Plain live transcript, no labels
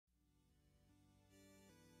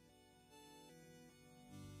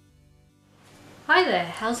Hi there,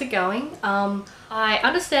 how's it going? I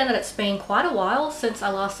understand that it's been quite a while since I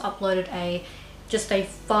last uploaded just a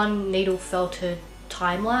fun needle felted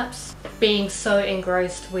time lapse. Being so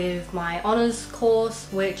engrossed with my honours course,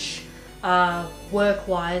 which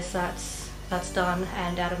work-wise that's done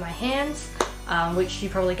and out of my hands, which you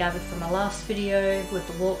probably gathered from my last video with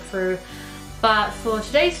the walkthrough. But for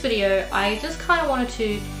today's video, I just kind of wanted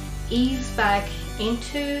to ease back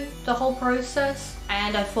into the whole process,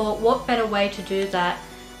 and I thought what better way to do that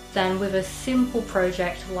than with a simple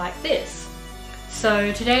project like this.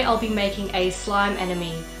 So today I'll be making a slime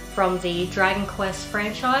enemy from the Dragon Quest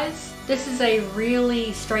franchise. This is a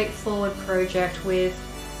really straightforward project with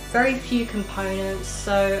very few components,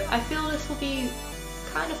 so I feel this will be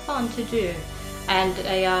kind of fun to do, and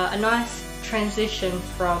a nice transition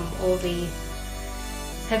from all the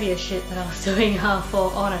heavier shit that I was doing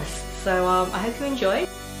for honest. So I hope you enjoy.